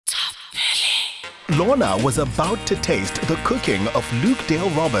Lorna was about to taste the cooking of Luke Dale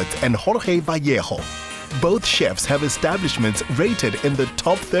Roberts and Jorge Vallejo. Both chefs have establishments rated in the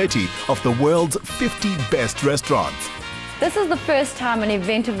top 30 of the world's 50 best restaurants. This is the first time an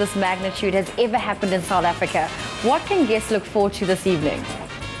event of this magnitude has ever happened in South Africa. What can guests look forward to this evening?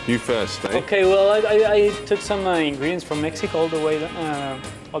 You first, eh? Okay, well, I took some ingredients from Mexico all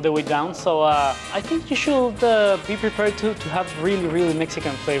the way down. So I think you should be prepared to have really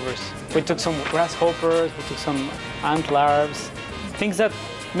Mexican flavors. We took some grasshoppers, we took some ant larvae, things that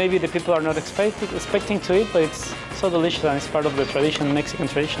maybe the people are not expecting to eat, but it's so delicious and it's part of the tradition, Mexican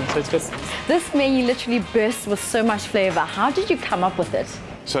tradition, so it's good. This menu literally bursts with so much flavor. How did you come up with it?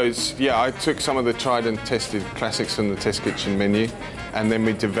 So I took some of the tried and tested classics from the Test Kitchen menu, and then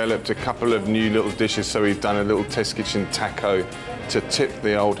we developed a couple of new little dishes. So we've done a little Test Kitchen taco to tip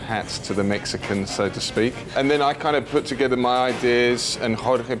the old hats to the Mexicans, so to speak. And then I kind of put together my ideas, and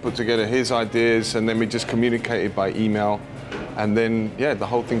Jorge put together his ideas, and then we just communicated by email. And then, yeah, the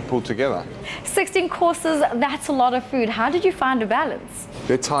whole thing pulled together. 16 courses, that's a lot of food. How did you find a balance?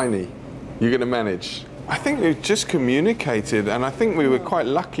 They're tiny. You're going to manage. I think we just communicated, and I think we were quite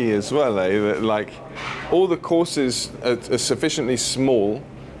lucky as well, that like all the courses are sufficiently small,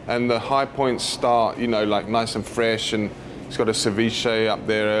 and the high points start, you know, like nice and fresh, and it's got a ceviche up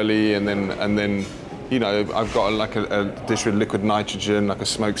there early, and then, you know, I've got like a dish with liquid nitrogen, like a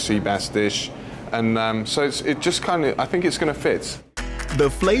smoked sea bass dish. And so it just kind of, I think it's going to fit. The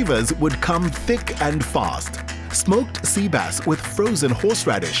flavors would come thick and fast. Smoked sea bass with frozen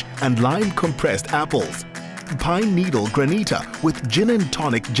horseradish and lime compressed apples. Pine needle granita with gin and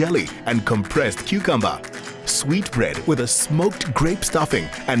tonic jelly and compressed cucumber. Sweetbread with a smoked grape stuffing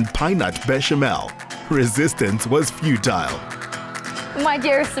and pine nut bechamel. Resistance was futile. My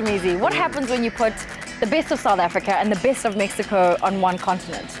dearest Samizi, what happens when you put the best of South Africa and the best of Mexico on one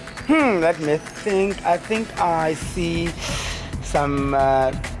continent? Let me think. I think I see some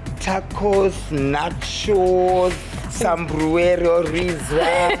tacos, nachos, some puree,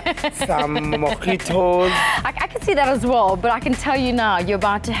 some mojitos. I can see that as well, but I can tell you now, you're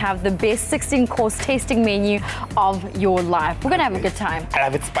about to have the best 16-course tasting menu of your life. We're going to have a good time. I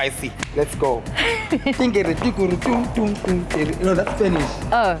have it spicy. Let's go. No, that's Spanish.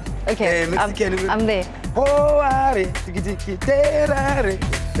 Oh, okay. Mexican. I'm there.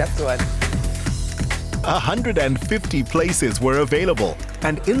 That's the one. 150 places were available,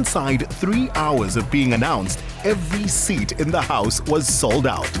 and inside 3 hours of being announced, every seat in the house was sold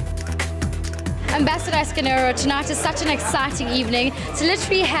out. Ambassador Escanero, tonight is such an exciting evening to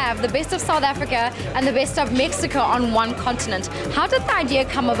literally have the best of South Africa and the best of Mexico on one continent. How did the idea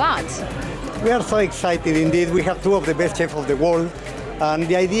come about? We are so excited indeed. We have two of the best chefs of the world. And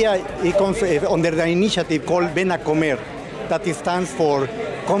the idea, it comes under the initiative called Ven a Comer. That stands for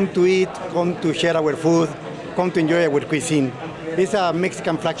come to eat, come to share our food, come to enjoy our cuisine. It's a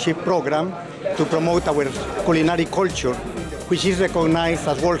Mexican flagship program to promote our culinary culture, which is recognized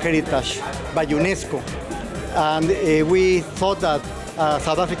as World Heritage by UNESCO. And we thought that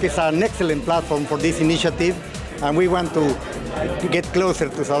South Africa is an excellent platform for this initiative, and we want to get closer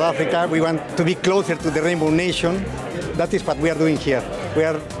to South Africa. We want to be closer to the Rainbow Nation. That is what we are doing here. We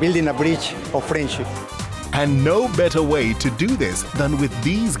are building a bridge of friendship. And no better way to do this than with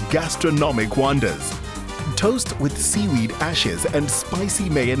these gastronomic wonders. Toast with seaweed ashes and spicy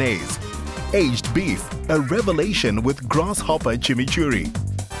mayonnaise. Aged beef, a revelation with grasshopper chimichurri.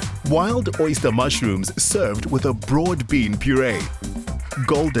 Wild oyster mushrooms served with a broad bean puree.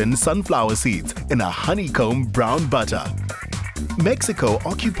 Golden sunflower seeds in a honeycomb brown butter. Mexico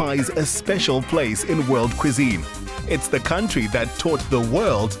occupies a special place in world cuisine. It's the country that taught the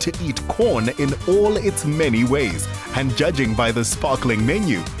world to eat corn in all its many ways. And judging by the sparkling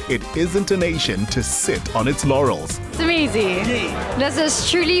menu, it isn't a nation to sit on its laurels. Samizi, this has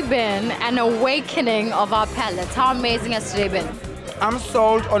truly been an awakening of our palates. How amazing has today been? I'm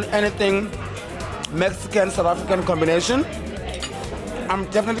sold on anything Mexican, South African combination. I'm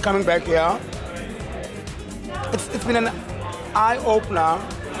definitely coming back here. It's been an eye-opener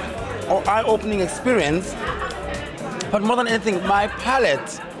or eye-opening experience. But more than anything, my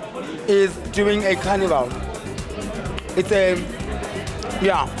palate is doing a carnival. It's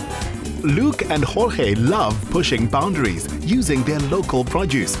yeah. Luke and Jorge love pushing boundaries using their local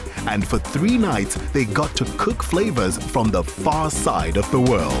produce. And for 3 nights, they got to cook flavors from the far side of the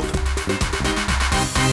world.